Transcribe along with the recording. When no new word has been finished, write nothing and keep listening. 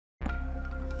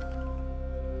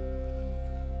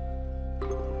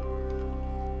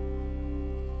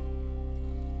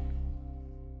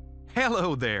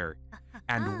Hello there,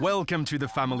 and welcome to the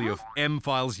family of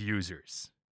M-Files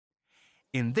users.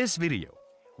 In this video,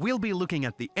 we'll be looking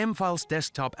at the M-Files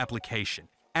desktop application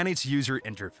and its user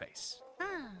interface.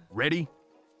 Ready?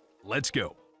 Let's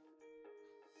go.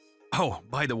 Oh,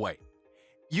 by the way,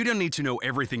 you don't need to know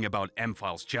everything about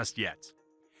M-Files just yet.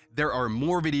 There are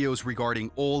more videos regarding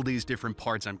all these different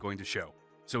parts I'm going to show,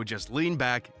 so just lean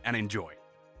back and enjoy.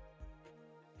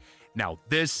 Now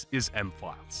this is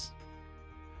M-Files.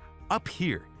 Up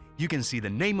here, you can see the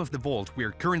name of the vault we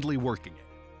are currently working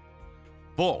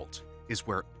in. Vault is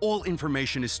where all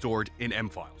information is stored in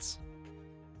M-Files.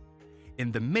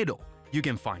 In the middle, you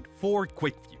can find 4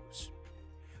 quick views.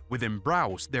 Within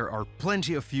Browse, there are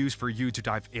plenty of views for you to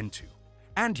dive into,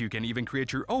 and you can even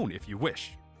create your own if you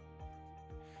wish.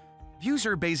 Views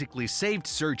are basically saved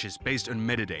searches based on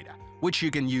metadata, which you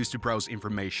can use to browse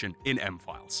information in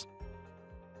M-Files.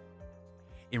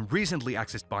 In Recently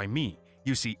Accessed by Me,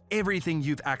 you see everything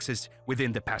you've accessed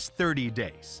within the past 30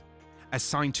 days.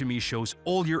 Assigned to Me shows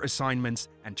all your assignments,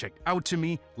 and Checked Out to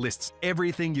Me lists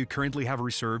everything you currently have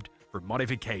reserved for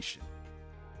modification.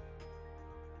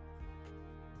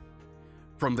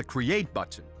 From the Create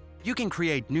button, you can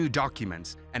create new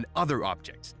documents and other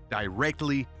objects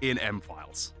directly in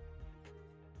M-Files.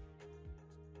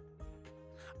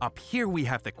 Up here we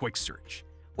have the Quick Search,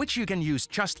 which you can use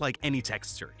just like any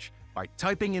text search, by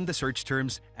typing in the search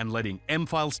terms and letting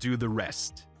M-Files do the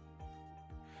rest.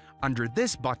 Under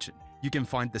this button, you can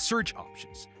find the search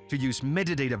options to use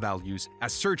metadata values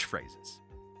as search phrases.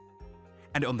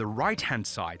 And on the right-hand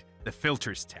side, the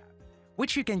Filters tab,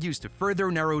 which you can use to further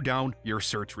narrow down your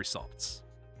search results.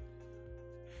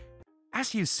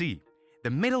 As you see,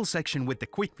 the middle section with the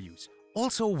quick views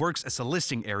also works as a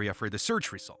listing area for the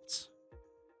search results.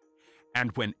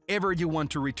 And whenever you want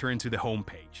to return to the home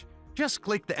page, just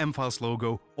click the M-Files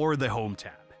logo or the Home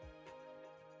tab.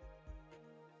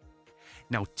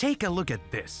 Now take a look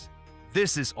at this.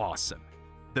 This is awesome.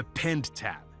 The Pinned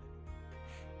tab.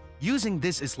 Using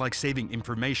this is like saving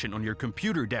information on your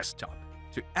computer desktop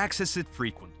to access it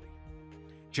frequently.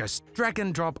 Just drag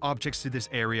and drop objects to this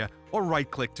area or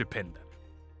right-click to pin them.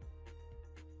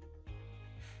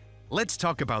 Let's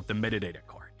talk about the metadata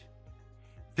card.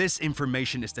 This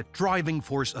information is the driving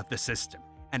force of the system,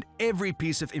 and every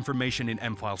piece of information in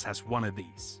M-Files has one of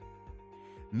these.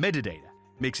 Metadata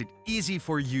makes it easy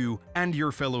for you and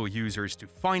your fellow users to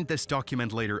find this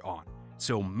document later on,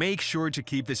 so make sure to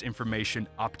keep this information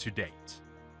up to date.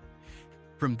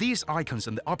 From these icons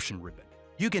on the option ribbon,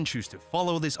 you can choose to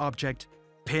follow this object,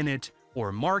 pin it,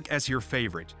 or mark as your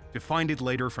favorite to find it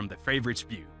later from the Favorites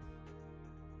view.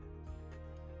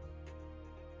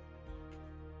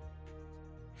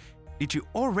 Did you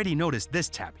already notice this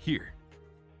tab here?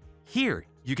 Here,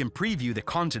 you can preview the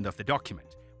content of the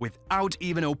document without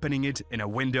even opening it in a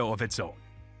window of its own.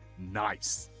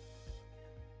 Nice!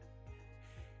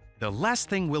 The last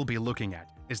thing we'll be looking at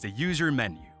is the user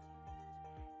menu.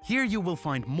 Here you will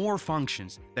find more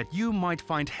functions that you might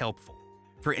find helpful.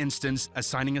 For instance,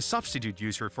 assigning a substitute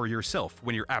user for yourself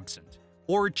when you're absent,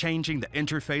 or changing the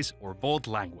interface or vault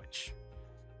language.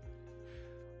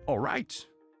 Alright,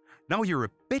 now you're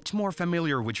a bit more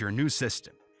familiar with your new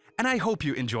system, and I hope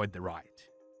you enjoyed the ride.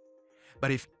 But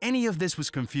if any of this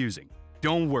was confusing,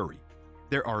 don't worry.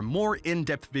 There are more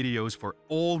in-depth videos for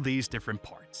all these different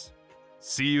parts.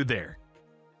 See you there.